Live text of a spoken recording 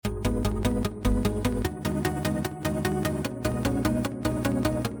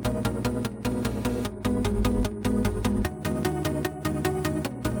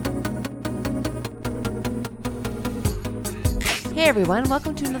Hey everyone,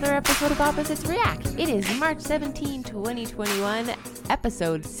 welcome to another episode of Opposites React. It is March 17, 2021,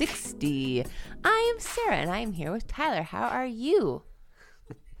 episode 60. I am Sarah and I am here with Tyler. How are you?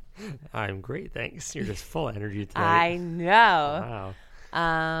 I'm great, thanks. You're just full of energy tonight. I know.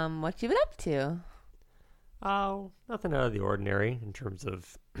 Wow. What you been up to? Oh, nothing out of the ordinary in terms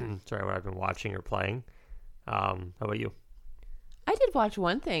of what I've been watching or playing. How about you? I did watch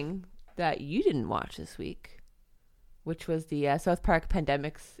one thing that you didn't watch this week, which was the South Park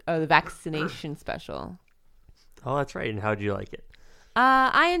the vaccination special. Oh, that's right. And how did you like it?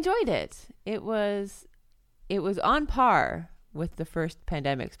 I enjoyed it. It was on par with the first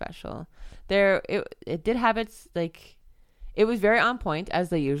pandemic special. It did have it was very on point, as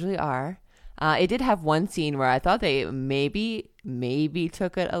they usually are. It did have one scene where I thought they maybe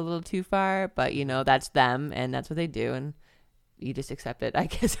took it a little too far, but that's them and that's what they do, and you just accept it, I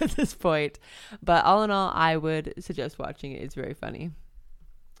guess, at this point. But all in all, I would suggest watching it. It's very funny.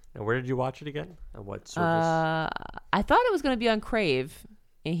 And where did you watch it again? On what service? I thought it was going to be on Crave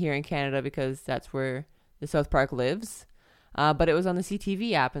here in Canada because that's where the South Park lives. But it was on the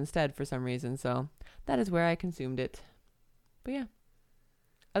CTV app instead for some reason. So that is where I consumed it. But yeah,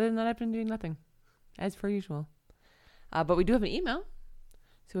 other than that, I've been doing nothing, as per usual. But we do have an email.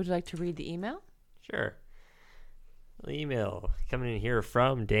 So would you like to read the email? Sure. The email coming in here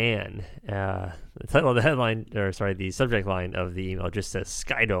from Dan. The title of the headline, the subject line of the email just says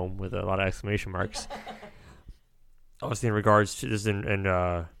Skydome with a lot of exclamation marks. Obviously, in regards to this, in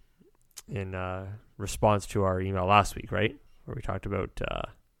response to our email last week, right, where we talked about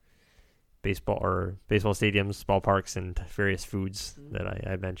baseball stadiums, ballparks, and various foods that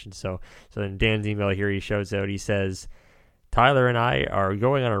I mentioned. So in Dan's email here, he shows out. He says, Tyler and I are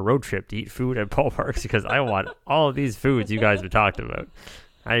going on a road trip to eat food at ballparks because I want all of these foods you guys have talked about.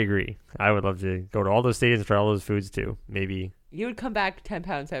 I agree. I would love to go to all those stadiums and try all those foods too. Maybe. You would come back 10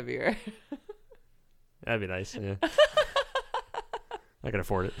 pounds heavier. That'd be nice. Yeah. I can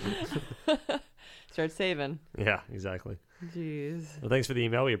afford it. Start saving. Yeah, exactly. Jeez. Well, thanks for the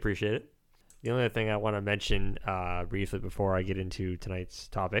email. We appreciate it. The only other thing I want to mention briefly before I get into tonight's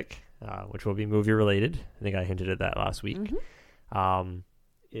topic, which will be movie related, I think I hinted at that last week,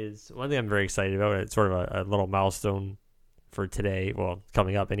 is one thing I'm very excited about. It's sort of a little milestone for today. Well,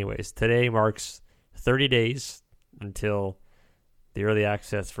 coming up anyways. Today marks 30 days until the early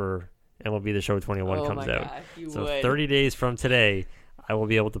access for MLB The Show 21 comes out. God, so 30 days from today, I will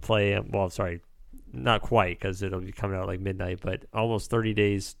be able to play, not quite because it'll be coming out like midnight, but almost 30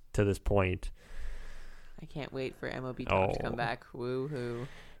 days to this point. I can't wait for MLB Talk to come back. Woo-hoo.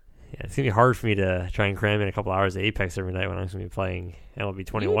 Yeah, it's going to be hard for me to try and cram in a couple hours of Apex every night when I'm going to be playing MLB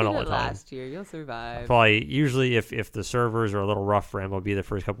 21 all the time. Last year. You'll survive. Usually if the servers are a little rough for MLB the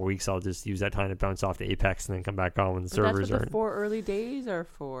first couple of weeks, I'll just use that time to bounce off to Apex and then come back on when the servers are. That's what the 4 early days are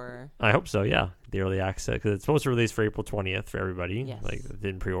for. I hope so, yeah. The early access, because it's supposed to release for April 20th for everybody. Yes. Like,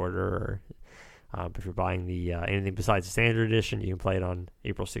 didn't pre-order or... if you're buying the anything besides the standard edition, you can play it on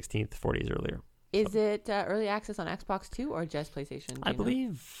April 16th, 4 days earlier. Is it early access on Xbox too, or just PlayStation? I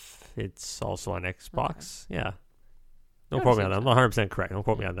believe it's also on Xbox. Okay. Yeah. Don't quote me on that. I'm not 100% correct. Don't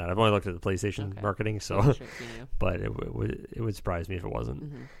quote me on that. I've only looked at the PlayStation marketing, so but it would surprise me if it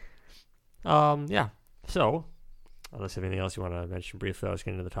wasn't. Mm-hmm. Yeah. So, unless you have anything else you want to mention briefly, I was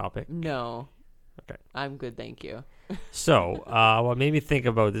getting into the topic. No. Okay. I'm good, thank you. So, what made me think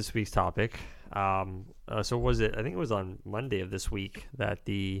about this week's topic? I think it was on Monday of this week that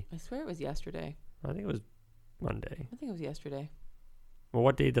I swear it was yesterday. I think it was Monday. I think it was yesterday. Well,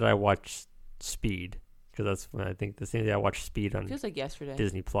 what day did I watch Speed? Because that's when I think the same day I watched Speed on feels like yesterday.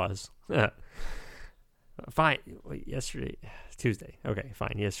 Disney Plus. Fine. Wait, yesterday. Tuesday. Okay,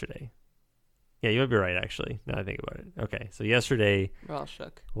 fine. Yesterday. Yeah, you would be right, actually, now I think about it. Okay, so yesterday... We're all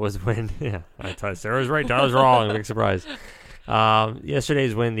shook. ...was when... Yeah, I thought Sarah was right, Tyler's wrong. Big surprise. Yesterday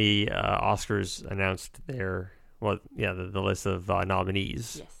is when the Oscars announced the list of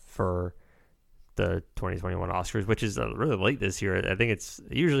nominees for the 2021 Oscars, which is really late this year. I think it's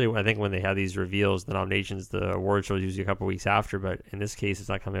usually, when they have these reveals, the nominations, the award show is usually a couple weeks after, but in this case, it's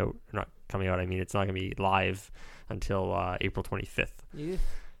not coming out. I mean, it's not going to be live until April 25th. Yeah.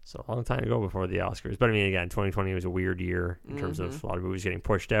 So a long time to go before the Oscars. But I mean, again, 2020 was a weird year in terms of a lot of movies getting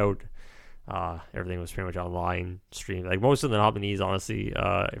pushed out. Everything was pretty much online streamed. Like most of the nominees, honestly,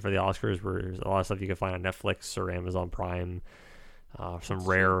 for the Oscars were a lot of stuff you could find on Netflix or Amazon Prime. Some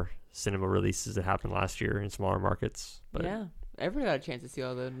rare cinema releases that happened last year in smaller markets. But yeah, everybody got a chance to see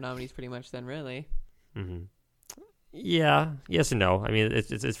all the nominees pretty much then, really. Mm-hmm. Yeah, yes and no. I mean,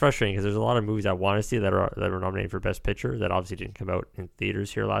 it's frustrating because there's a lot of movies I want to see that are nominated for Best Picture that obviously didn't come out in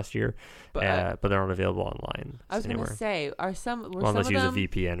theaters here last year, but they're not available online. I was going to say, unless you some use a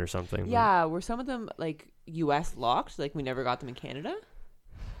VPN or something. Yeah, were some of them like U.S. locked? Like we never got them in Canada?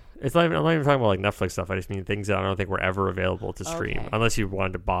 I'm not even talking about like Netflix stuff. I just mean things that I don't think were ever available to stream unless you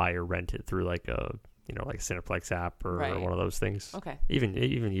wanted to buy or rent it through like a like a Cineplex app or one of those things. Okay. Even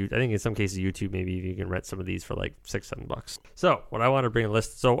you, I think in some cases YouTube, maybe you can rent some of these for like $6-7. So what I want to bring a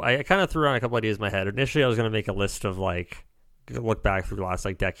list. So I kind of threw around a couple ideas in my head. Initially, I was going to make a list of like look back through the last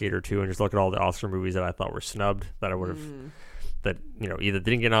like decade or two and just look at all the Oscar movies that I thought were snubbed that I would have that either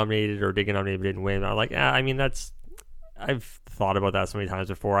didn't get nominated or did get nominated but didn't win. I'm like, I mean I've thought about that so many times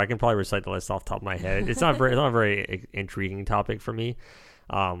before. I can probably recite the list off the top of my head. It's not a very intriguing topic for me.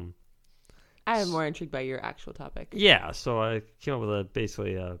 I am more intrigued by your actual topic. Yeah, so I came up with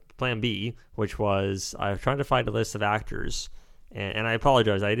basically a plan B, which was I was trying to find a list of actors, and I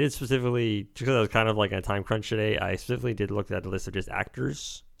apologize. I did specifically, just because I was kind of like in a time crunch today, I specifically did look at a list of just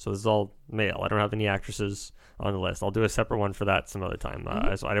actors. So this is all male. I don't have any actresses on the list. I'll do a separate one for that some other time.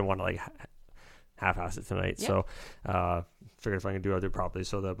 So I didn't want to like half-ass it tonight. Yeah. So figured if I can do it, I'll do it properly.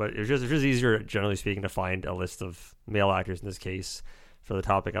 But it was just easier, generally speaking, to find a list of male actors in this case for the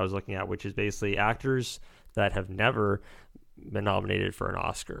topic I was looking at, which is basically actors that have never been nominated for an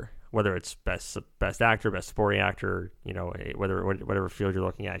Oscar, whether it's best actor, best supporting actor, whatever field you're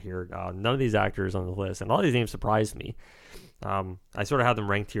looking at here. None of these actors on the list, and all these names surprised me. I sort of have them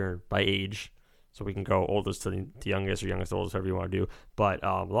ranked here by age, so we can go oldest to the youngest or youngest to oldest, whatever you want to do. But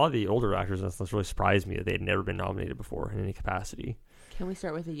a lot of the older actors, that's really surprised me that they had never been nominated before in any capacity. Can we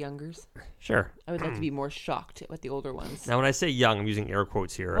start with the youngers? Sure. I would like to be more shocked with the older ones. Now, when I say young, I'm using air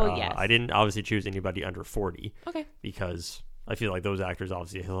quotes here. Yes. I didn't obviously choose anybody under 40. Okay. Because I feel like those actors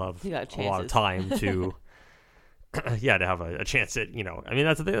obviously will have a lot of chances. time to, to have a chance at, I mean,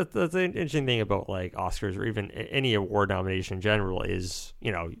 that's the interesting thing about like Oscars or even any award nomination in general is,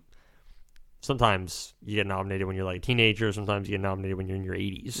 sometimes you get nominated when you're like a teenager. Sometimes you get nominated when you're in your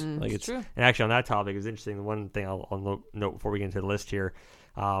 80s. Like it's true. And actually, on that topic, it's interesting. The one thing I'll note before we get into the list here,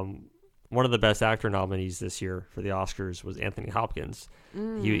 one of the best actor nominees this year for the Oscars was Anthony Hopkins.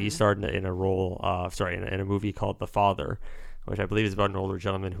 He starred in a role, in a movie called The Father, which I believe is about an older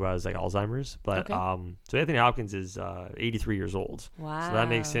gentleman who has like Alzheimer's. But so Anthony Hopkins is 83 years old. Wow. So that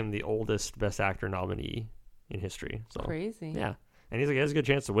makes him the oldest best actor nominee in history. So crazy. Yeah, and he has a good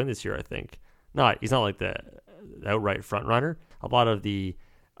chance to win this year, I think. He's not like the outright front runner. A lot of the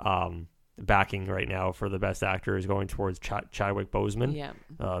backing right now for the best actor is going towards Chadwick Boseman,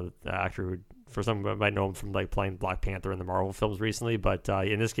 the actor who, for some might know him from like playing Black Panther in the Marvel films recently. But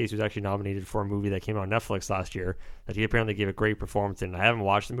in this case, he was actually nominated for a movie that came out on Netflix last year that he apparently gave a great performance in. I haven't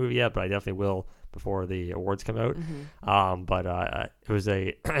watched the movie yet, but I definitely will before the awards come out. But it was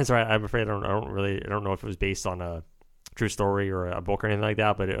sorry, I'm afraid I don't know if it was based on a true story or a book or anything like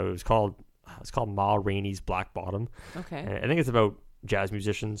that. But it was called. It's called Ma Rainey's Black Bottom. Okay. And I think it's about jazz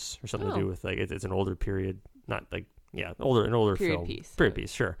musicians or something to do with like it's an older period, not like an older period film. Piece. Period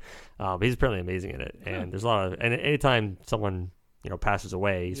piece, sure. But he's apparently amazing in it. And there's a lot of anytime someone passes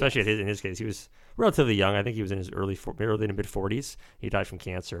away, especially in his case, he was relatively young. I think he was in his early to mid 40s. He died from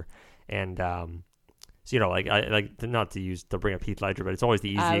cancer, and so I like not to bring up Heath Ledger, but it's always the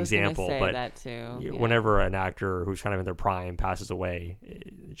easy example. But that too. Whenever an actor who's kind of in their prime passes away,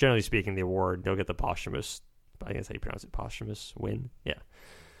 generally speaking, the award they'll get the posthumous. I guess how you pronounce it, posthumous win. Yeah.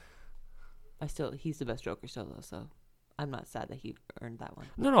 He's the best Joker still though, so I'm not sad that he earned that one.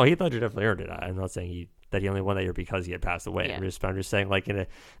 No, Heath Ledger definitely earned it. I'm not saying that he only won that year because he had passed away. Yeah. I'm just saying like in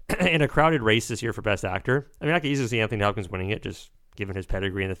a crowded race this year for best actor. I mean, I could easily see Anthony Hopkins winning it just given his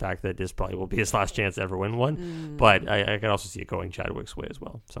pedigree and the fact that this probably will be his last chance to ever win one. But I can also see it going Chadwick's way as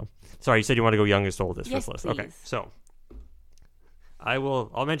well. So, sorry, you said you want to go youngest to oldest for this list. Please. Okay, so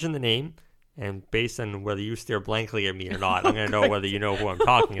I'll mention the name, and based on whether you stare blankly at me or not, I'm going to know whether you know who I'm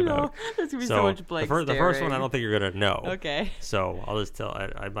talking about. There's going to be so much blank the first one I don't think you're going to know. Okay. So I'll just tell.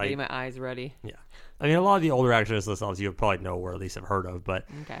 I might. Getting my eyes ready. Yeah. I mean, a lot of the older actors on this list, obviously, you probably know or at least have heard of. But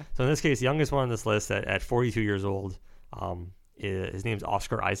so in this case, the youngest one on this list at 42 years old, his name's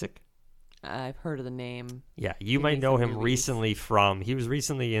Oscar Isaac. I've heard of the name. Yeah, you might know him recently he was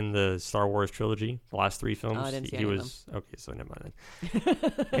recently in the Star Wars trilogy, the last 3 films. Oh, I didn't see he any was of them. Okay, so never mind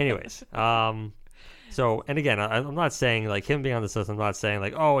then. Anyways, so and again, I'm not saying like him being on this list. I'm not saying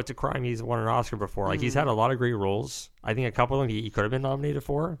like, oh, it's a crime he's won an Oscar before. Like he's had a lot of great roles. I think a couple of them he could have been nominated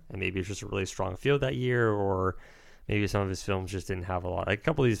for, and maybe it's just a really strong field that year, or maybe some of his films just didn't have a lot. Like a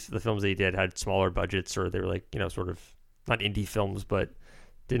couple of the films that he did had smaller budgets, or they were like sort of not indie films, but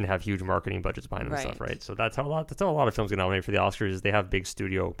didn't have huge marketing budgets behind them and stuff, right? So that's how a lot of films get nominated for the Oscars, is they have big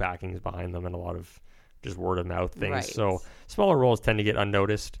studio backings behind them and a lot of just word of mouth things. Right. So smaller roles tend to get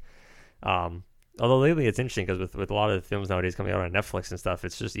unnoticed. Although lately it's interesting because with a lot of the films nowadays coming out on Netflix and stuff,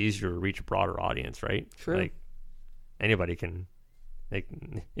 it's just easier to reach a broader audience, right? True. Like anybody can, like,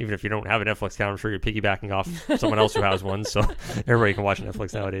 even if you don't have a Netflix account, I'm sure you're piggybacking off someone else who has one, so everybody can watch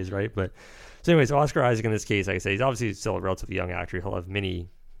Netflix nowadays, right? But so anyways, Oscar Isaac in this case, like I say, he's obviously still a relatively young actor. He'll have many,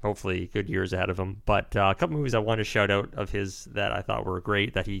 hopefully, good years ahead of him. But a couple movies I wanted to shout out of his that I thought were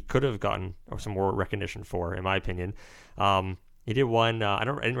great, that he could have gotten some more recognition for, in my opinion. He did one. I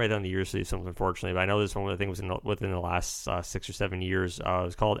didn't write down the years of these films, unfortunately, but I know this one I think was within the last 6 or 7 years. It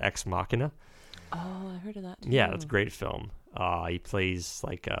was called Ex Machina. Oh, I heard of that too. Yeah, that's a great film. He plays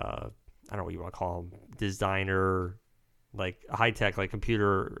like I don't know what you want to call him, designer, like high tech, like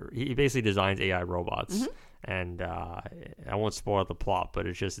computer. He basically designs AI robots, and I won't spoil the plot, but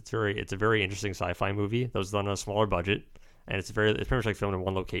it's a very interesting sci-fi movie that was done on a smaller budget, and it's pretty much like filmed in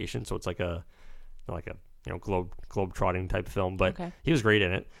one location, so it's like a globe trotting type of film. But he was great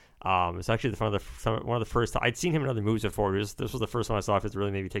in it. It's actually one of the first. I'd seen him in other movies before. This was the first one I saw. If it's really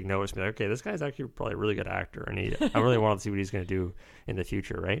made me take notice, be like, okay, this guy's actually probably a really good actor, and I really wanted to see what he's going to do in the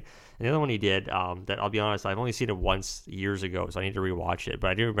future, right? And the other one he did, that I'll be honest, I've only seen it once years ago, so I need to rewatch it. But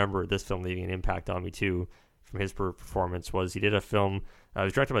I do remember this film leaving an impact on me too, from his performance. Was he did a film? It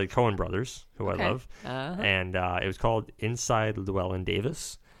was directed by the Coen brothers, who I love, and it was called Inside Llewyn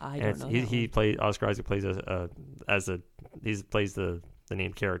Davis. I don't know. He plays Oscar Isaac plays plays the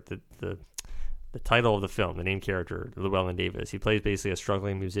named character, the title of the film, the named character, Llewyn Davis. He plays basically a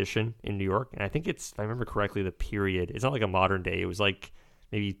struggling musician in New York, and I think if I remember correctly, the period, it's not like a modern day. It was like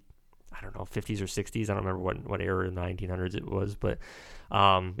maybe, I don't know, 50s or 60s. I don't remember what era in the 1900s it was, but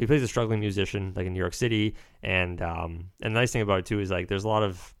he plays a struggling musician like in New York City, and the nice thing about it too is like there's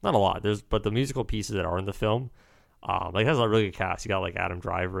but the musical pieces that are in the film. Like it has a really good cast. You got like Adam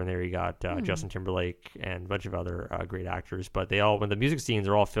Driver in there. You got Justin Timberlake and a bunch of other great actors. But when the music scenes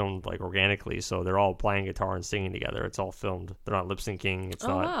are all filmed like organically, so they're all playing guitar and singing together. It's all filmed. They're not lip syncing. It's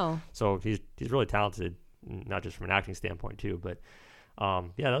not. Wow. So he's really talented, not just from an acting standpoint too. But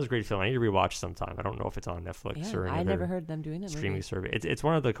that was a great film. I need to rewatch sometime. I don't know if it's on Netflix or I never heard them doing that streaming service. It's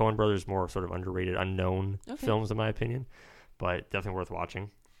one of the Coen brothers' more sort of underrated, unknown films in my opinion, but definitely worth watching.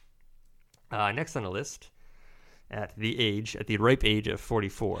 Next on the list. At the ripe age of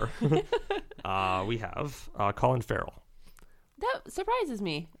 44, we have Colin Farrell. That surprises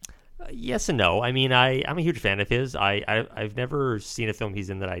me. Yes and no. I mean, I'm a huge fan of his. I've never seen a film he's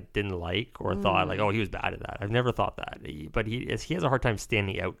in that I didn't like or thought like, oh, he was bad at that. I've never thought that. But he has a hard time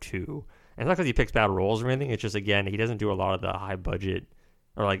standing out too. And it's not because he picks bad roles or anything. It's just, again, he doesn't do a lot of the high budget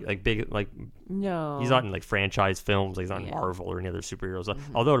or like big, like, no. He's not in like franchise films. Like he's not in Marvel or any other superheroes.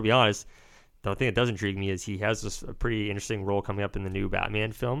 Although, to be honest, the thing that does intrigue me is he has a pretty interesting role coming up in the new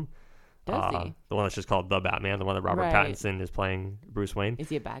Batman film. Does he? The one that's just called The Batman, the one that Robert Pattinson is playing Bruce Wayne. Is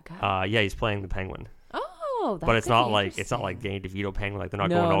he a bad guy? Yeah, he's playing the Penguin. Oh, that's but it's not like Danny DeVito Penguin. Like they're not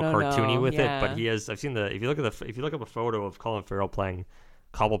going all cartoony with it. But he has. I've seen if you look up a photo of Colin Farrell playing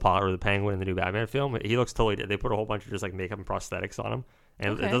Cobblepot or the Penguin in the new Batman film, he looks totally. They put a whole bunch of just like makeup and prosthetics on him.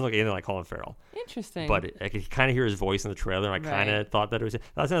 And it doesn't look anything like Colin Farrell. Interesting. But I could kind of hear his voice in the trailer, and I kind of thought that it was...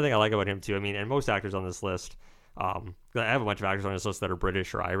 That's another thing I like about him, too. I mean, and most actors on this list... I have a bunch of actors on this list that are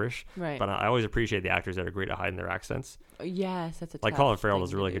British or Irish. Right. But I always appreciate the actors that are great at hiding their accents. Yes, that's a like Colin Farrell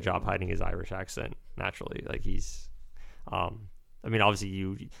does a really good job hiding his Irish accent, naturally. Like, he's... I mean, obviously,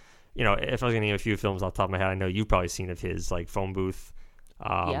 you know, if I was going to name a few films off the top of my head, I know you've probably seen of his, like, Phone Booth...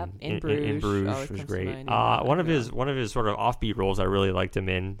 in Bruges was great. One of his sort of offbeat roles I really liked him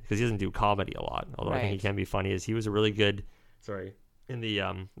in, because he doesn't do comedy a lot, although I think he can be funny, is he was a really good in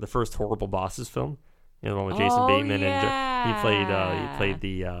the first Horrible Bosses film, the one with Jason Bateman, and he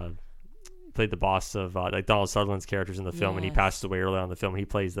played the boss of like Donald Sutherland's characters in the film, and he passes away early on in the film. He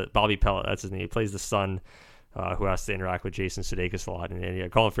plays Bobby Pellet, that's his name. He plays the son who has to interact with Jason Sudeikis a lot.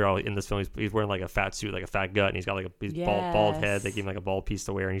 And Colin Farrell in this film, he's wearing like a fat suit, like a fat gut, and he's got like a bald head. They gave him like a bald piece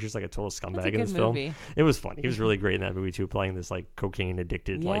to wear, and he's just like a total scumbag in this film. It was funny. He was really great in that movie too, playing this like cocaine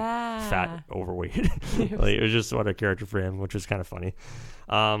addicted, like fat, overweight. Like, it was just what a character for him, which was kind of funny.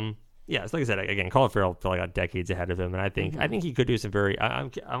 It's like I said, again, Colin Farrell probably got decades ahead of him, and I think he could do some very.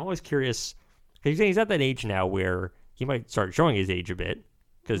 I'm always curious because he's at that age now where he might start showing his age a bit.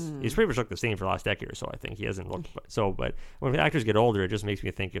 Because he's pretty much looked the same for the last decade or so, I think. He hasn't looked so, but when actors get older, it just makes me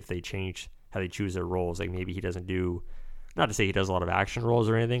think if they change how they choose their roles, like maybe he doesn't do, not to say he does a lot of action roles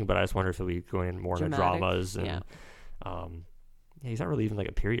or anything, but I just wonder if he'll be going more into dramas. And he's not really even like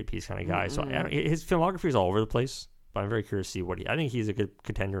a period piece kind of guy. So his filmography is all over the place. But I'm very curious to see what I think he's a good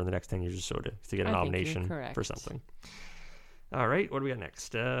contender in the next 10 years or so to get a nomination for something. All right, what do we got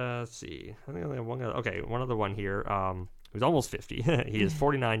next? Let's see. I think I only have one. Okay, one other one here. Who's almost 50. He is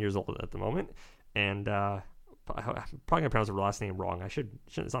 49 years old at the moment, and I'm probably gonna pronounce the last name wrong.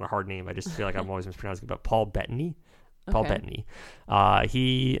 It's not a hard name. I just feel like I'm always mispronouncing it. But Paul Bettany. Paul Bettany.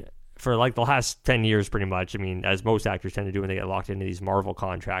 He, for like the last 10 years, pretty much. I mean, as most actors tend to do when they get locked into these Marvel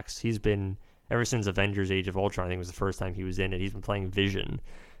contracts, he's been ever since Avengers: Age of Ultron. I think was the first time he was in it. He's been playing Vision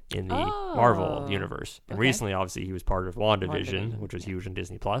in the Marvel universe. And recently, obviously, he was part of WandaVision, which was huge on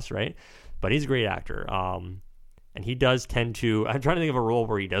Disney Plus, right? But he's a great actor. And he does tend to, I'm trying to think of a role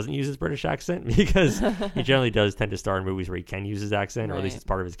where he doesn't use his British accent, because he generally does tend to star in movies where he can use his accent, or at least it's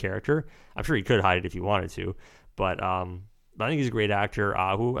part of his character. I'm sure he could hide it if he wanted to. But I think he's a great actor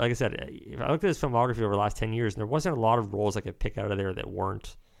who, like I said, if I looked at his filmography over the last 10 years, and there wasn't a lot of roles I could pick out of there that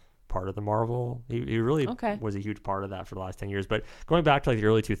weren't part of the Marvel. He really was a huge part of that for the last 10 years. But going back to like the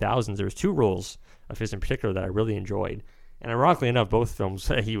early 2000s, there was 2 roles of his in particular that I really enjoyed. And ironically enough, both films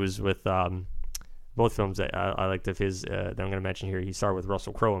he was with, both films that I liked of his that I'm going to mention here, he starred with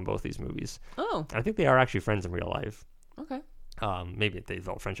Russell Crowe in both these movies. Oh. I think they are actually friends in real life. Okay. Maybe they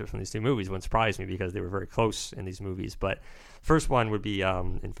developed friendship from these 2 movies. Wouldn't surprise me because they were very close in these movies. But first one would be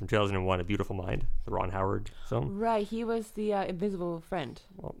from 2001, A Beautiful Mind, the Ron Howard film. Right, he was the invisible friend.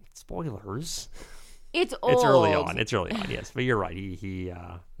 Well, spoilers. It's old. It's early on, yes. But you're right. He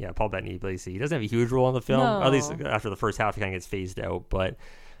Paul Bettany plays. He doesn't have a huge role in the film. No. At least after the first half, he kind of gets phased out. But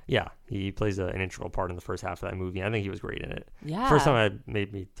yeah, he plays an integral part in the first half of that movie. I think he was great in it. Yeah. First time it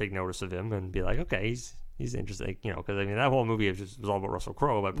made me take notice of him and be like, okay, he's interesting, because I mean that whole movie was all about Russell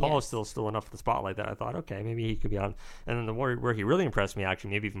Crowe, but Paul is still enough of the spotlight that I thought, okay, maybe he could be on. And then the where he really impressed me, actually,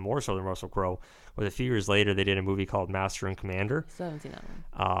 maybe even more so than Russell Crowe, was a few years later they did a movie called Master and Commander. So I haven't seen that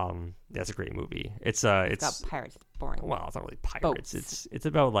one. That's a great movie. It's got pirates. Boring. Well, it's not really pirates. Boats. It's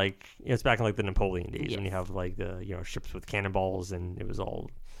about like it's back in like the Napoleon days when you have like the ships with cannonballs, and it was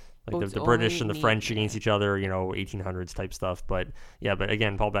all like the British and the French against each other, 1800s type stuff. But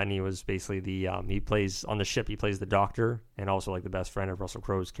again, Paul Bettany was basically the he plays on the ship. He plays the doctor and also like the best friend of Russell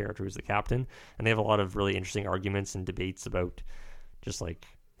Crowe's character, who's the captain. And they have a lot of really interesting arguments and debates about just like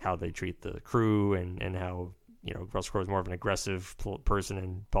how they treat the crew and how Russell Crowe is more of an aggressive person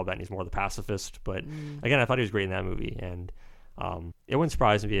and Paul Bettany's more the pacifist. But again, I thought he was great in that movie, and it wouldn't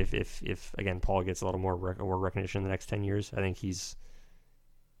surprise me if again Paul gets a little more recognition in the next 10 years. I think he's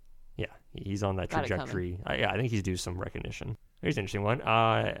on that trajectory. I think he's due some recognition. Here's an interesting one.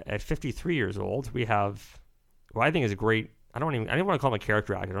 At 53 years old, we have what I think is a great. I don't want to call him a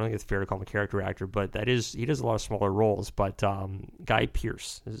character actor. I don't think it's fair to call him a character actor, but he does a lot of smaller roles. But Guy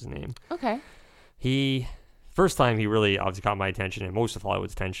Pearce is his name. Okay. First time he really obviously caught my attention, and most of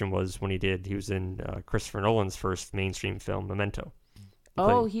Hollywood's attention, was when he was in Christopher Nolan's first mainstream film, Memento.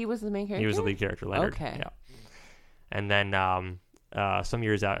 He was the main character? He was the lead character, Leonard. Okay. Yeah. And then some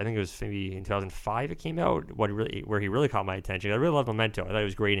years out, I think it was maybe in 2005 it came out, where he really caught my attention. I really loved Memento. I thought he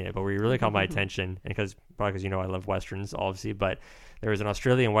was great in it, but where he really caught my attention, and because I love Westerns, obviously, but there was an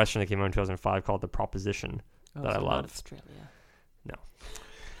Australian Western that came out in 2005 called The Proposition that I loved. Australia. No.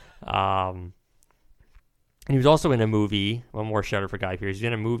 And he was also in a movie, one more shout out for Guy Pearce. He was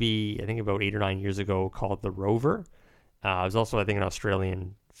in a movie, I think about 8 or 9 years ago, called The Rover. It was also, I think, an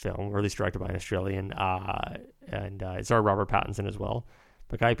Australian film, or at least directed by an Australian, and it starred Robert Pattinson as well.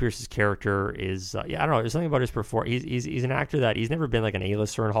 But Guy Pearce's character is, I don't know, there's something about his performance. He's an actor that he's never been like an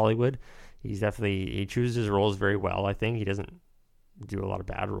A-lister in Hollywood. He chooses his roles very well, I think. He doesn't do a lot of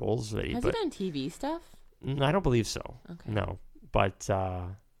bad roles. Has he done TV stuff? I don't believe so. Okay. No. But, I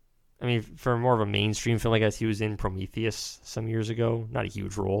mean, for more of a mainstream film, I guess he was in Prometheus some years ago. Not a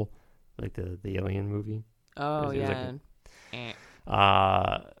huge role, like the Alien movie. Oh,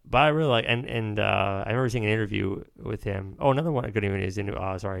 but I really like, and I remember seeing an interview with him. Oh, another one, a good one is in.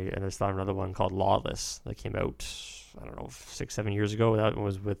 Sorry, I just thought of another one called Lawless that came out, I don't know, 6-7 years ago.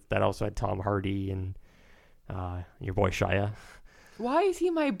 That also had Tom Hardy and your boy Shia. Why is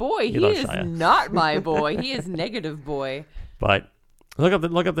he my boy? He is Shia. Not my boy. He is negative boy. But look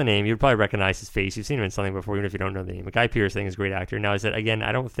up the name. You'd probably recognize his face. You've seen him in something before, even if you don't know the name. But Guy Pearce, I think, is a great actor. Now, again,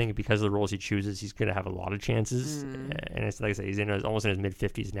 I don't think because of the roles he chooses, he's going to have a lot of chances. And it's like I said, he's almost in his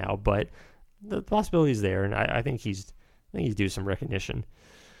mid-50s now, but the possibility is there, and I think he's due some recognition.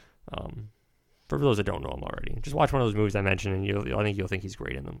 For those that don't know him already, just watch one of those movies I mentioned, and I think you'll think he's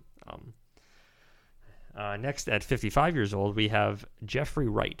great in them. Next, at 55 years old, we have Jeffrey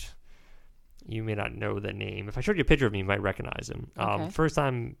Wright. You may not know the name. If I showed you a picture of him, you might recognize him. Okay. First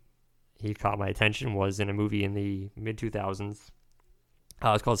time he caught my attention was in a movie in the mid-2000s.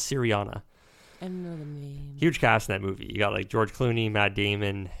 It's called Syriana. I don't know the name. Huge cast in that movie. You got like George Clooney, Matt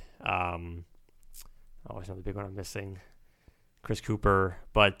Damon. There's another big one I'm missing. Chris Cooper.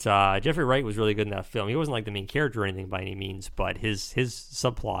 But Jeffrey Wright was really good in that film. He wasn't like the main character or anything by any means, but his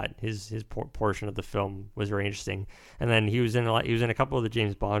subplot, his portion of the film was very interesting. And then he was in a couple of the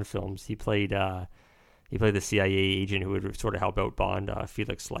James Bond films. He played the CIA agent who would sort of help out Bond,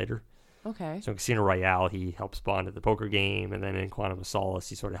 Felix Leiter. Okay. So in Casino Royale, he helps Bond at the poker game, and then in Quantum of Solace,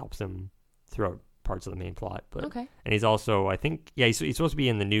 he sort of helps him throughout parts of the main plot. But okay. And he's also, I think, he's supposed to be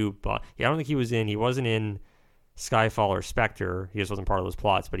in the new Bond. Yeah, I don't think he wasn't in Skyfall or Spectre. He just wasn't part of those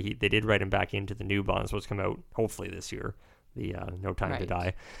plots, but they did write him back into the new Bond. It's supposed to come out hopefully this year. The No Time to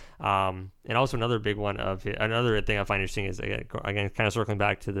Die. And also another big one another thing I find interesting is again kind of circling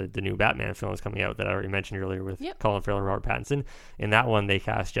back to the new Batman film that's coming out that I already mentioned earlier with Colin Farrell and Robert Pattinson. In that one, they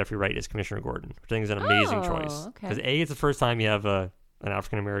cast Jeffrey Wright as Commissioner Gordon, which I think is an amazing choice. Because it's the first time you have an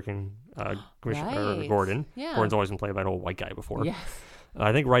African American Commissioner Gordon. Yeah. Gordon's always been played by an old white guy before. Yes.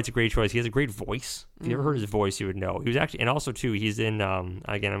 I think Wright's a great choice. He has a great voice. If you ever heard his voice, you would know. He was actually, and also too, he's in.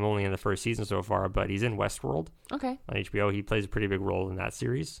 Again, I'm only in the first season so far, but he's in Westworld. Okay. On HBO, he plays a pretty big role in that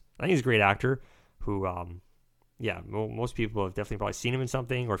series. I think he's a great actor. Who, most people have definitely probably seen him in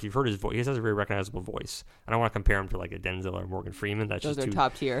something, or if you've heard his voice, he has a very recognizable voice. I don't want to compare him to like a Denzel or Morgan Freeman. Those are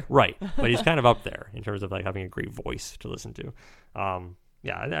top tier, right? But he's kind of up there in terms of like having a great voice to listen to.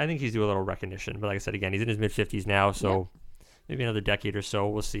 I think he's due a little recognition. But like I said, again, he's in his mid-50s now, so. Yeah. Maybe another decade or so.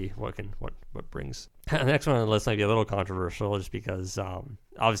 We'll see what brings. The next one on the list might be a little controversial, just because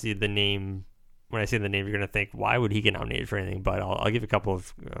obviously the name. When I say the name, you're going to think, why would he get nominated for anything? But I'll give a couple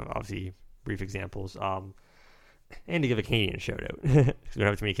of obviously brief examples. And to give a Canadian shout out, because we don't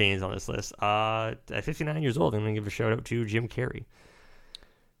have too many Canadians on this list. At 59 years old, I'm going to give a shout out to Jim Carrey.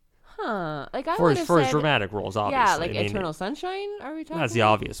 Huh? Like I for his dramatic roles, obviously. Yeah, like Eternal Sunshine. Are we talking? That's the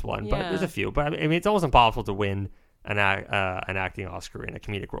obvious one, but there's a few. But I mean, it's almost impossible to win an acting Oscar in a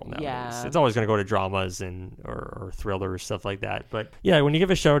comedic role nowadays. Yeah. It's always going to go to dramas or thrillers, stuff like that. But yeah, when you give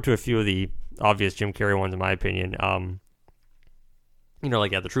a shout out to a few of the obvious Jim Carrey ones, in my opinion,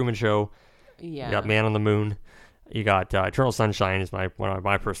 like The Truman Show. Yeah. You got Man on the Moon. You got Eternal Sunshine is one of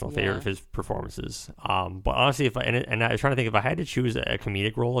my personal favorite of his performances. But honestly, I was trying to think if I had to choose a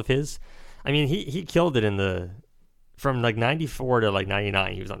comedic role of his, I mean, he killed it from like 94 to like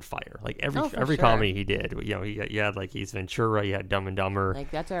 99, he was on fire. Like every comedy he did, you had like Ace Ventura, you had Dumb and Dumber.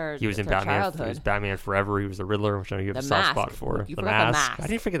 Like he was in Batman. Childhood. He was Batman Forever. He was the Riddler, which I know you have a soft spot for. The Mask. I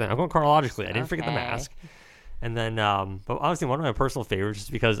didn't forget that. I'm going chronologically. I didn't forget The Mask. And then, but honestly, one of my personal favorites,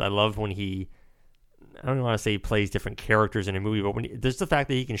 just because I love when I don't want to say he plays different characters in a movie, but there's the fact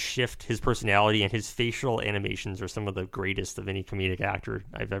that he can shift his personality, and his facial animations are some of the greatest of any comedic actor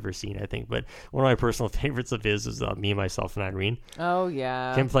I've ever seen, I think. But one of my personal favorites of his is Me, Myself, and Irene. Oh,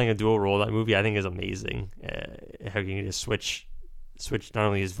 yeah. Him playing a dual role in that movie, I think, is amazing. How you can just switch not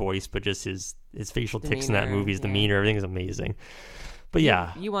only his voice, but just his facial tics in that movie, his demeanor, everything is amazing. But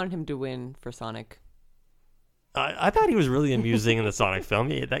yeah. You wanted him to win for Sonic. I thought he was really amusing in the Sonic film.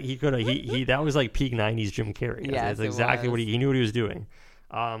 That was like peak 90s Jim Carrey. Yeah, that's exactly what he knew what he was doing.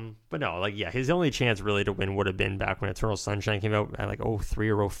 But no, his only chance really to win would have been back when Eternal Sunshine came out at like 03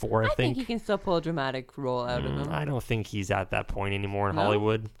 or 04, I think. I think he can still pull a dramatic role out of him. I don't think he's at that point anymore in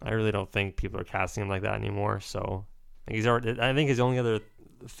Hollywood. I really don't think people are casting him like that anymore. So I think his only other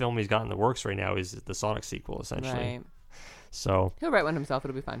film he's got in the works right now is the Sonic sequel, essentially. Right. So he'll write one himself.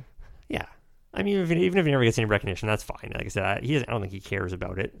 It'll be fine. Yeah. I mean, even if he never gets any recognition, that's fine. Like I said, I don't think he cares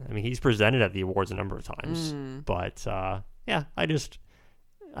about it. I mean, he's presented at the awards a number of times. But, I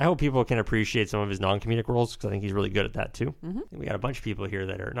hope people can appreciate some of his non-comedic roles, because I think he's really good at that, too. Mm-hmm. We got a bunch of people here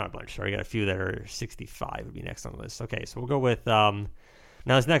that are, not a bunch, sorry, we got a few that are 65 would be next on the list. Okay, so we'll go with, now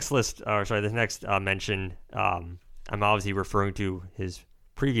this next mention, I'm obviously referring to his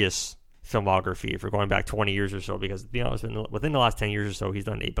previous filmography, if we're going back 20 years or so, because to be honest, within the last 10 years or so, he's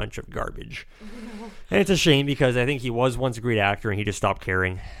done a bunch of garbage. And it's a shame, because I think he was once a great actor and he just stopped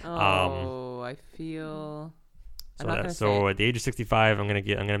caring. I feel so at the age of 65, I'm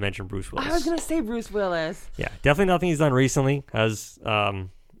gonna mention Bruce Willis. I was gonna say Bruce Willis. Yeah, definitely nothing he's done recently is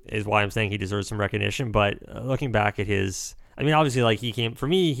why I'm saying he deserves some recognition. But looking back at his, I mean, obviously, he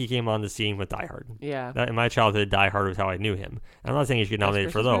came on the scene with Die Hard. Yeah. In my childhood, Die Hard was how I knew him. I'm not saying he should get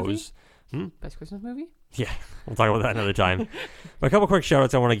nominated for those. Best Christmas movie? Yeah, we'll talk about that another time. But a couple quick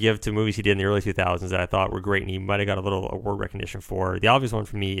shout-outs I want to give to movies he did in the early 2000s that I thought were great, and he might have got a little award recognition for. The obvious one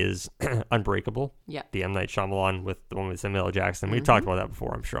for me is Unbreakable. Yeah. The M. Night Shyamalan with the one with Samuel L. Jackson. We've talked about that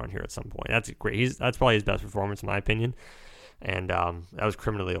before, I'm sure, on here at some point. That's great. That's probably his best performance, in my opinion. And that was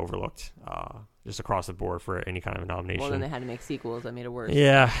criminally overlooked just across the board for any kind of nomination. Well, then they had to make sequels that made it worse.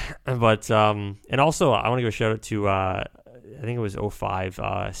 Yeah, but and also I want to give a shout out to I think it was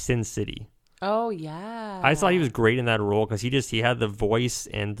 2005 Sin City. Oh yeah, I thought he was great in that role because he had the voice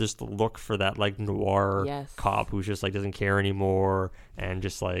and just the look for that like noir cop who's just like doesn't care anymore and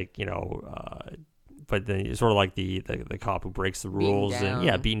just like but then sort of like the cop who breaks the rules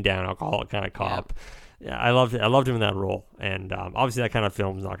and beaten down alcoholic kind of cop. Yeah, I loved him in that role, and obviously that kind of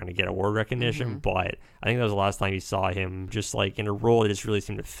film's not going to get award recognition, but I think that was the last time you saw him just like in a role that just really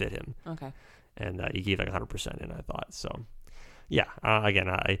seemed to fit him. Okay, and he gave like 100% in, I thought. So yeah, again,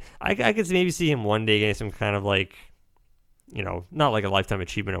 I could maybe see him one day getting some kind of like, not like a lifetime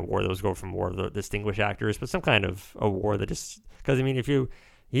achievement award. Those go for more of the distinguished actors, but some kind of award that just because I mean if you.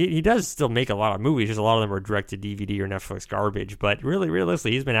 He does still make a lot of movies, just a lot of them are direct-to-DVD or Netflix garbage. But really,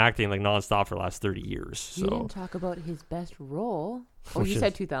 realistically, he's been acting like nonstop for the last 30 years. So. You didn't talk about his best role. Oh, you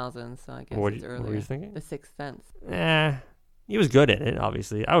said 2000, so I guess it's earlier. What were you thinking? The Sixth Sense. He was good at it,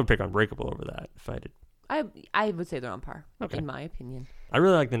 obviously. I would pick Unbreakable over that if I did. I would say they're on par, in my opinion. I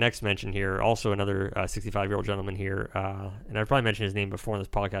really like the next mention here. Also, another 65-year-old gentleman here, and I've probably mentioned his name before in this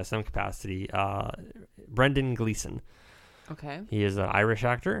podcast in some capacity, Brendan Gleeson. Okay. He is an Irish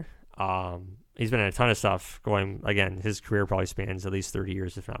actor. He's been in a ton of stuff going, again, his career probably spans at least 30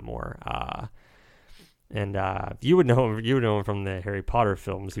 years, if not more. And you would know him from the Harry Potter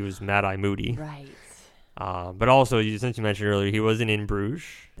films. He was Mad-Eye Moody. Right. But also, since you mentioned earlier, he was in Bruges.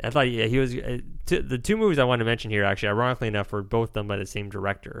 I thought he was... the two movies I wanted to mention here, actually, ironically enough, were both done by the same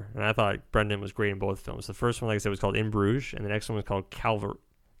director. And I thought Brendan was great in both films. The first one, like I said, was called In Bruges, and the next one was called Calvary.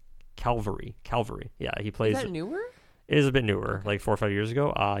 Yeah, he plays... Is that newer? It is a bit newer, like 4 or 5 years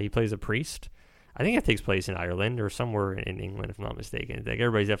ago. He plays a priest. I think it takes place in Ireland or somewhere in England, if I'm not mistaken. Like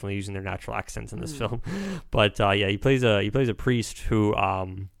everybody's definitely using their natural accents in this film. But he plays a priest who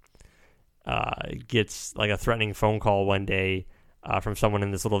gets like a threatening phone call one day from someone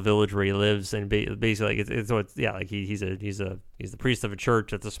in this little village where he lives, and basically like he's the priest of a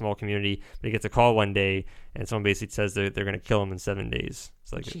church. It's a small community, but he gets a call one day, and someone basically says they're going to kill him in 7 days.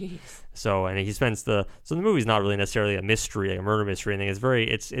 It's like and he spends the movie's not really necessarily a mystery, like a murder mystery. I think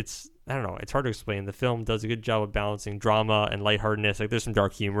it's I don't know, it's hard to explain. The film does a good job of balancing drama and lightheartedness. Like there's some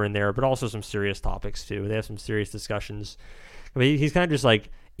dark humor in there, but also some serious topics too. They have some serious discussions. I mean, he's kind of just like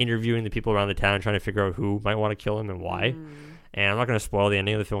interviewing the people around the town, trying to figure out who might want to kill him and why. And I'm not going to spoil the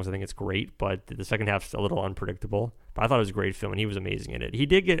ending of the film because I think it's great, but the second half's a little unpredictable. But I thought it was a great film, and he was amazing in it. He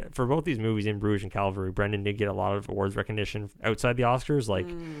did get, for both these movies, In Bruges and Calvary, Brendan did get a lot of awards recognition outside the Oscars, like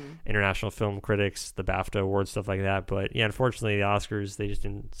International Film Critics, the BAFTA Awards, stuff like that. But yeah, unfortunately, the Oscars, they just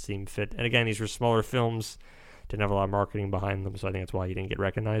didn't seem fit. And again, these were smaller films, didn't have a lot of marketing behind them, so I think that's why he didn't get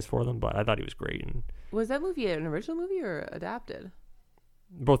recognized for them. But I thought he was great. And was that movie an original movie or adapted?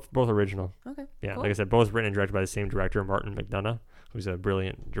 Both original. Okay. Yeah, cool. Like I said, both written and directed by the same director, Martin McDonagh, who's a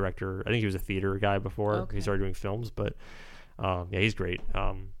brilliant director. I think he was a theater guy before he started doing films, but he's great.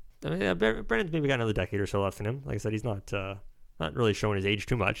 I mean, Brendan's maybe got another decade or so left in him. Like I said, he's not really showing his age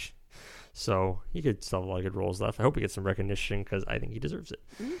too much, so he could still have a lot of good roles left. I hope he gets some recognition because I think he deserves it.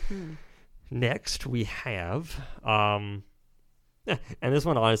 Mm-hmm. Next, we have, and this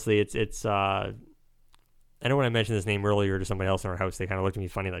one, honestly, it's. I know when I mentioned this name earlier to somebody else in our house, they kind of looked at me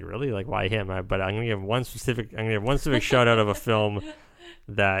funny, like, really? Like, why him? But I'm going to give one specific shout out of a film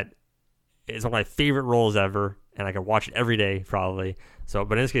that is one of my favorite roles ever, and I can watch it every day, probably. So,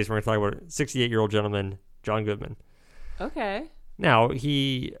 but in this case, we're going to talk about 68-year-old gentleman, John Goodman. Okay. Now,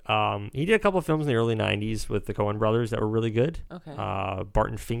 he did a couple of films in the early 90s with the Coen brothers that were really good. Okay.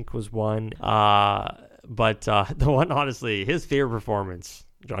 Barton Fink was one. But the one, honestly, his favorite performance,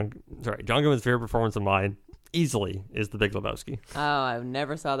 John Goodman's favorite performance of mine, easily, is The Big Lebowski. Oh, I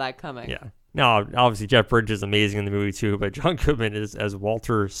never saw that coming. Yeah. Now, obviously, Jeff Bridges is amazing in the movie, too, but John Goodman is as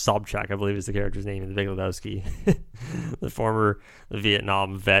Walter Sobchak, I believe is the character's name in The Big Lebowski. The former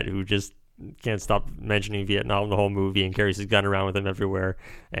Vietnam vet who just can't stop mentioning Vietnam the whole movie and carries his gun around with him everywhere.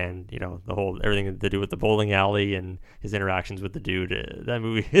 And, you know, everything to do with the bowling alley and his interactions with the dude. That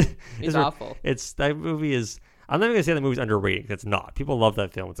movie is awful. That movie is... I'm not even going to say the movie's underrated, because it's not. People love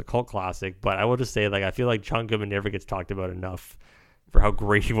that film. It's a cult classic. But I will just say, like, I feel like John Goodman never gets talked about enough for how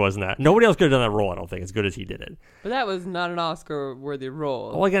great he was in that. Nobody else could have done that role, I don't think, as good as he did it. But that was not an Oscar-worthy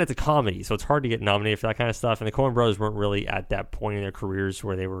role. Well, again, it's a comedy, so it's hard to get nominated for that kind of stuff. And the Coen brothers weren't really at that point in their careers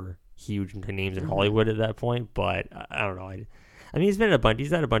where they were huge names in Hollywood at that point. But I don't know. I mean, he's had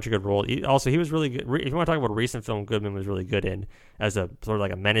a bunch of good roles. He was really good. If you want to talk about a recent film Goodman was really good in, as a sort of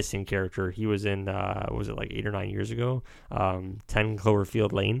like a menacing character, he was in, was it like 8 or 9 years ago? 10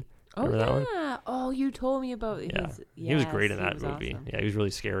 Cloverfield Lane. Remember that one? Oh, you told me about his. Yeah, he was great in that movie. Awesome. Yeah, he was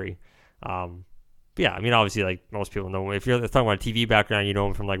really scary. yeah, I mean, obviously, like most people know him. If you're talking about a TV background, you know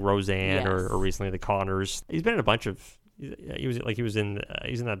him from like Roseanne or recently The Conners. He's been in a bunch of. He was in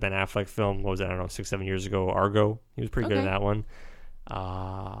that Ben Affleck film. What was that? I don't know, 6-7 years ago, Argo. He was pretty good in that one.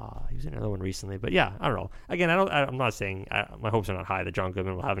 He was in another one recently, but yeah, I don't know. Again, I'm not saying my hopes are not high that John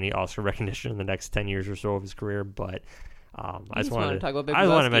Goodman will have any Oscar recognition in the next 10 years or so of his career, but I just wanted to talk about Big Lebowski. I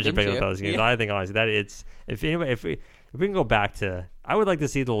want to mention Big Lebowski. I think honestly that if we can go back to, I would like to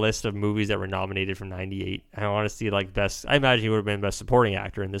see the list of movies that were nominated from '98. I want to see like best. I imagine he would have been best supporting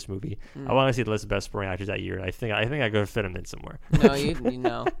actor in this movie. I want to see the list of best supporting actors that year, and I think I could fit him in somewhere.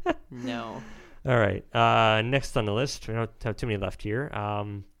 No, no. All right. Next on the list, we don't have too many left here.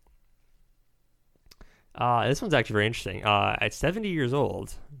 This one's actually very interesting. At 70 years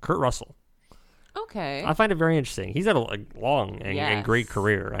old, Kurt Russell. Okay. I find it very interesting. He's had a long and great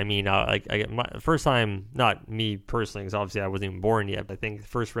career. I mean, my first time, not me personally, because obviously I wasn't even born yet, but I think the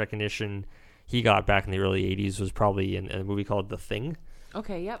first recognition he got back in the early 80s was probably in a movie called The Thing.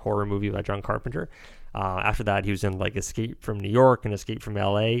 Okay, yep. Horror movie by John Carpenter. After that, he was in like Escape from New York and Escape from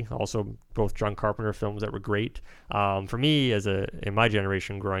L.A., also both John Carpenter films that were great. For me, in my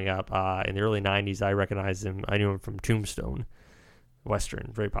generation growing up, in the early 90s, I recognized him. I knew him from Tombstone. Western,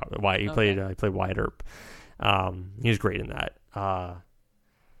 very popular. He played Wyatt Earp. He was great in that.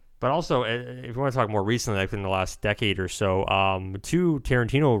 But also, if you want to talk more recently, like in the last decade or so, 2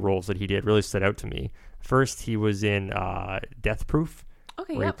 Tarantino roles that he did really stood out to me. First, he was in Death Proof,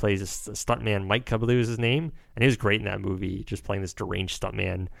 where he plays a stuntman, Mike, I believe is his name, and he was great in that movie, just playing this deranged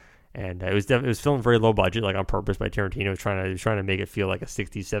stuntman. And it was filmed very low budget, like on purpose by Tarantino. He was trying to make it feel like a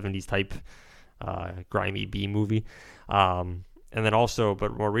 60s, 70s type grimy B movie. And then also,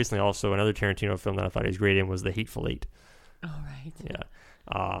 but more recently, also another Tarantino film that I thought he was great in was The Hateful Eight. All right.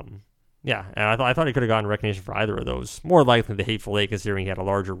 Yeah. And I thought he could have gotten recognition for either of those. More likely The Hateful Eight, considering he had a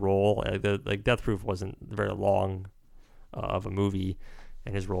larger role. Like Death Proof wasn't very long of a movie,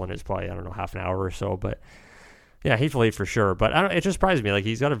 and his role in it is probably, I don't know, half an hour or so. But yeah, Hateful Eight for sure. But it just surprised me. Like,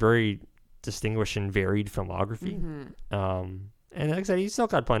 he's got a very distinguished and varied filmography. Mm-hmm. And like I said, he's still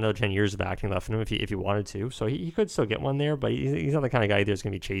got probably another 10 years of acting left in him if he wanted to. So he could still get one there, but he's not the kind of guy that's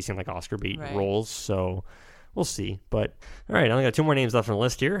going to be chasing like Oscar bait roles. So we'll see. But all right, I only got 2 more names left on the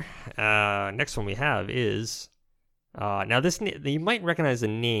list here. Next one we have is now this you might recognize the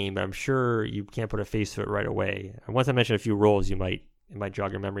name, but I'm sure you can't put a face to it right away. And once I mention a few roles, it might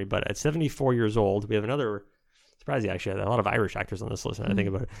jog your memory. But at 74 years old, we have another. Surprisingly, actually, a lot of Irish actors on this list. I think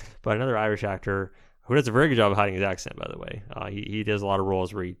about it, but another Irish actor who does a very good job of hiding his accent, by the way. He does a lot of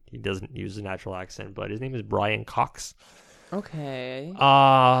roles where he doesn't use a natural accent, but his name is Brian Cox. Okay.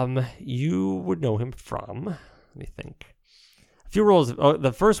 You would know him from, let me think, a few roles.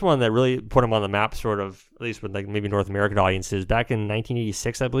 The first one that really put him on the map, sort of, at least with like maybe North American audiences, back in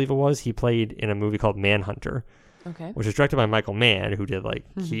 1986, I believe it was, he played in a movie called Manhunter. Okay. Which was directed by Michael Mann, who did like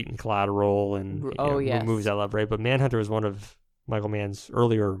Heat and Collateral and movies I love, right? But Manhunter was one of Michael Mann's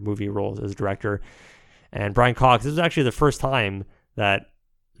earlier movie roles as a director. And Brian Cox, this was actually the first time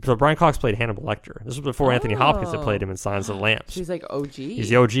so Brian Cox played Hannibal Lecter. This was before Anthony Hopkins had played him in Silence of the Lambs. He's like OG. He's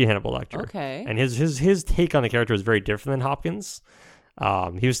the OG Hannibal Lecter. Okay. And his take on the character was very different than Hopkins.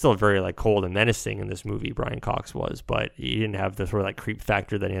 He was still very like cold and menacing in this movie, Brian Cox was, but he didn't have the sort of like creep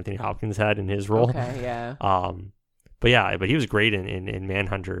factor that Anthony Hopkins had in his role. Okay, yeah. But he was great in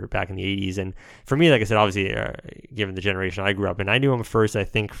Manhunter back in the 80s. And for me, like I said, obviously, given the generation I grew up in, I knew him first, I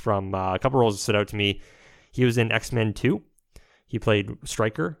think, from a couple roles that stood out to me. He was in X-Men 2. He played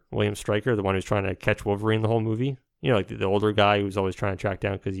Stryker, William Stryker, the one who's trying to catch Wolverine the whole movie. You know, like the older guy who's always trying to track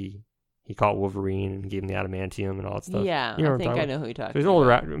down because he caught Wolverine and gave him the adamantium and all that stuff. Yeah, you know I think I know who you're talking about. So he's an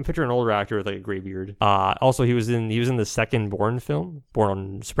older I'm picturing an older actor with like a gray beard. Also, he was in the second Bourne film, Bourne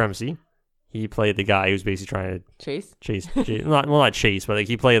on Supremacy. He played the guy who's basically trying to chase not chase, but like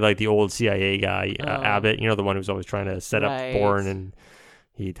he played like the old CIA guy, Abbott. You know, the one who's always trying to set up Bourne, and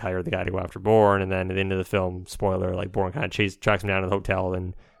he hired the guy to go after Bourne. And then at the end of the film, spoiler, like Bourne kind of tracks him down to the hotel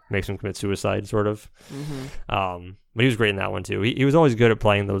and makes him commit suicide, sort of. Mm-hmm. But he was great in that one too. He was always good at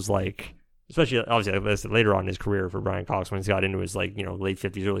playing those, like, especially obviously like later on in his career for Brian Cox, when he's got into his like, you know, late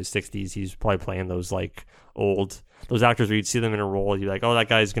 50s, early 60s, he's probably playing those like those actors where you'd see them in a role, you'd be like, oh, that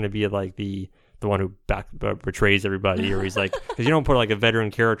guy's going to be like the one who betrays everybody, or he's like, because you don't put like a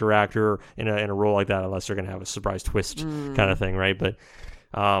veteran character actor in a role like that unless they're going to have a surprise twist kind of thing, right? But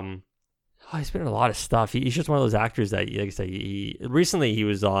he's been in a lot of stuff. He's just one of those actors that, like I said, recently he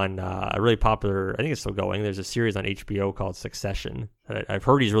was on a really popular, I think it's still going, there's a series on HBO called Succession that I've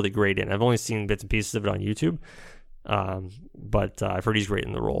heard he's really great in. I've only seen bits and pieces of it on YouTube, but I've heard he's great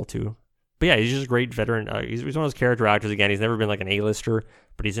in the role too. But yeah, he's just a great veteran. He's one of those character actors. Again, he's never been like an A-lister,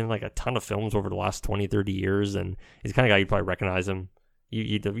 but he's in like a ton of films over the last 20, 30 years, and he's the kind of guy you'd probably recognize him.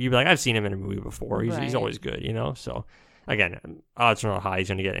 You'd be like, I've seen him in a movie before. He's always good, you know? So, again, odds are not high he's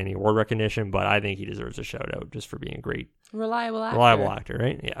going to get any award recognition, but I think he deserves a shout-out just for being a great... Reliable actor,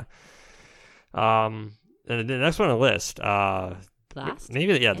 right? Yeah. And the next one on the list... the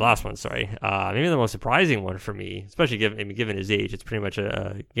last one, sorry. Maybe the most surprising one for me, especially given his age, it's pretty much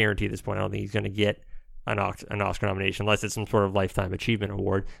a guarantee at this point. I don't think he's going to get an Oscar nomination unless it's some sort of lifetime achievement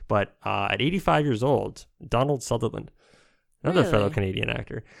award. But at 85 years old, Donald Sutherland, another fellow Canadian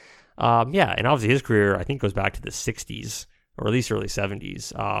actor. And obviously his career, I think, goes back to the 60s or at least early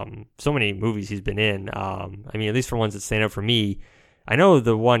 70s. So many movies he's been in. At least for ones that stand out for me, I know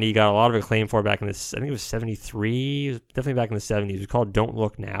the one he got a lot of acclaim for back in this, I think it was 73, it was definitely back in the 70s. It was called Don't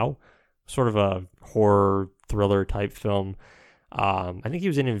Look Now, sort of a horror thriller type film. I think he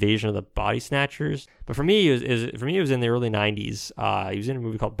was in Invasion of the Body Snatchers, but for me, it was in the early 90s. He was in a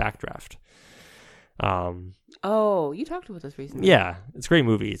movie called Backdraft. You talked about this recently. Yeah, it's a great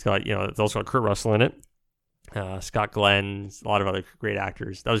movie. It's also got Kurt Russell in it. Scott Glenn, a lot of other great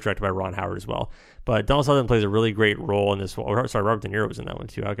actors. That was directed by Ron Howard as well. But Donald Sutherland plays a really great role in this. Robert De Niro was in that one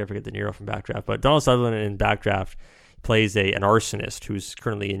too. I can't forget De Niro from Backdraft. But Donald Sutherland in Backdraft plays an arsonist who's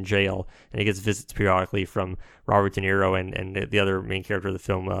currently in jail, and he gets visits periodically from Robert De Niro and the other main character of the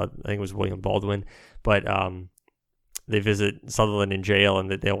film. I think it was William Baldwin. But they visit Sutherland in jail,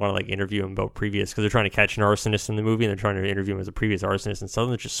 and they want to like interview him about previous, because they're trying to catch an arsonist in the movie, and they're trying to interview him as a previous arsonist. And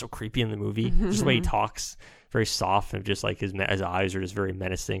Sutherland's just so creepy in the movie, just the way he talks, very soft, and just like his eyes are just very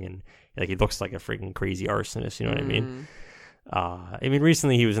menacing, and like he looks like a freaking crazy arsonist. You know what I mean?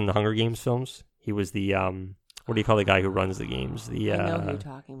 Recently he was in the Hunger Games films. He was the what do you call the guy who runs the games? I know who you're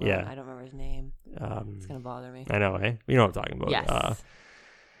talking about. Yeah. I don't remember his name. It's gonna bother me. I know, eh? You know what I'm talking about. Yes.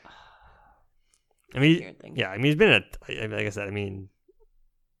 He's been like I said,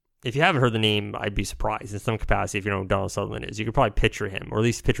 if you haven't heard the name, I'd be surprised in some capacity if you know who Donald Sutherland is. You could probably picture him, or at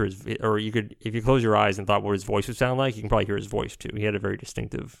least picture you could, if you close your eyes and thought what his voice would sound like, you can probably hear his voice too. He had a very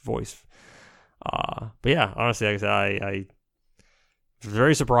distinctive voice. But yeah, honestly, like I said, I was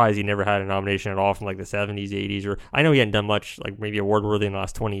very surprised he never had a nomination at all from like the 70s, 80s, or I know he hadn't done much like maybe award-worthy in the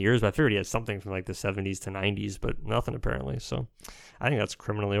last 20 years, but I figured he had something from like the 70s to 90s, but nothing apparently. So I think that's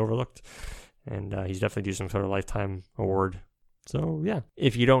criminally overlooked. And he's definitely due some sort of lifetime award. So, yeah.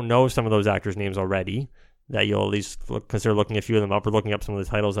 If you don't know some of those actors' names already, that you'll at least consider looking a few of them up or looking up some of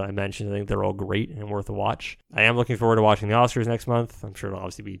the titles that I mentioned. I think they're all great and worth a watch. I am looking forward to watching the Oscars next month. I'm sure it'll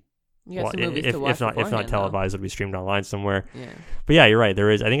obviously be, if not televised, it'll be streamed online somewhere. Yeah. But yeah, you're right.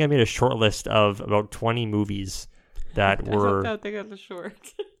 There is. I think I made a short list of about 20 movies that were... I don't think that's a short.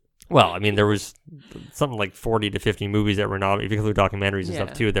 Well, there was something like 40 to 50 movies that were nominated, if you include documentaries and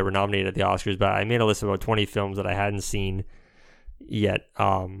stuff too, that were nominated at the Oscars. But I made a list of about 20 films that I hadn't seen yet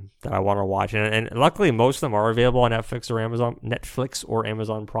that I want to watch. And luckily, most of them are available on Netflix or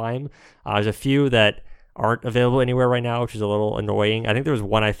Amazon Prime. There's a few that aren't available anywhere right now, which is a little annoying. I think there was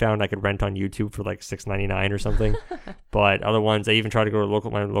one I found I could rent on YouTube for like $6.99 or something. But other ones, I even tried to go to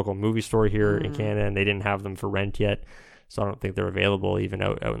my local movie store here in Canada, and they didn't have them for rent yet. So I don't think they're available even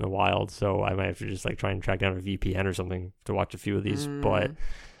out in the wild. So I might have to just like try and track down a VPN or something to watch a few of these. But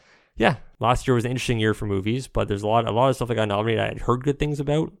yeah, last year was an interesting year for movies, but there's a lot of stuff that got nominated I had heard good things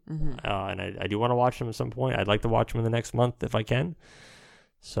about. And I do want to watch them at some point. I'd like to watch them in the next month if I can.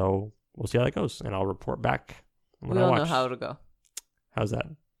 So we'll see how that goes, and I'll report back when I watch. We all know how it'll go. How's that?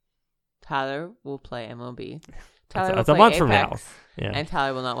 Tyler will play MLB. That's a month from now. Yeah. And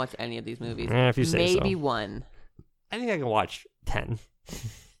Tyler will not watch any of these movies. If you say Maybe one. I think I can watch 10.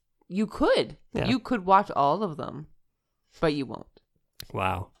 You could. Yeah. You could watch all of them, but you won't.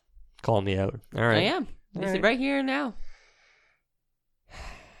 Wow. Call me out. All right. I am. It's right here and now.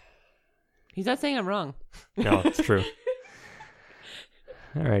 He's not saying I'm wrong. No, it's true.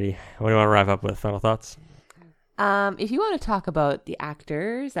 Alrighty. What do you want to wrap up with? Final thoughts? If you want to talk about the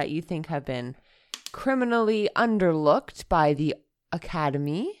actors that you think have been criminally underlooked by the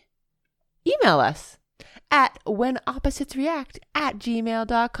Academy, email us at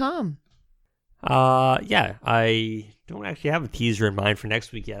whenoppositesreact@gmail.com. Yeah, I don't actually have a teaser in mind for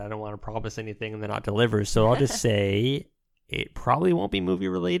next week yet. I don't want to promise anything and then not deliver. So I'll just say it probably won't be movie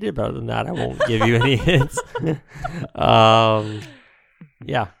related, but other than that, I won't give you any hints.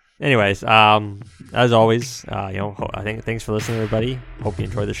 Yeah. Anyways, as always, I think thanks for listening, everybody. Hope you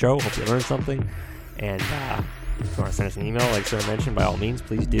enjoyed the show. Hope you learned something. And if you want to send us an email, like Sarah mentioned, by all means,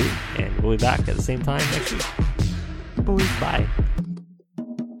 please do. And we'll be back at the same time next week. Boys, bye.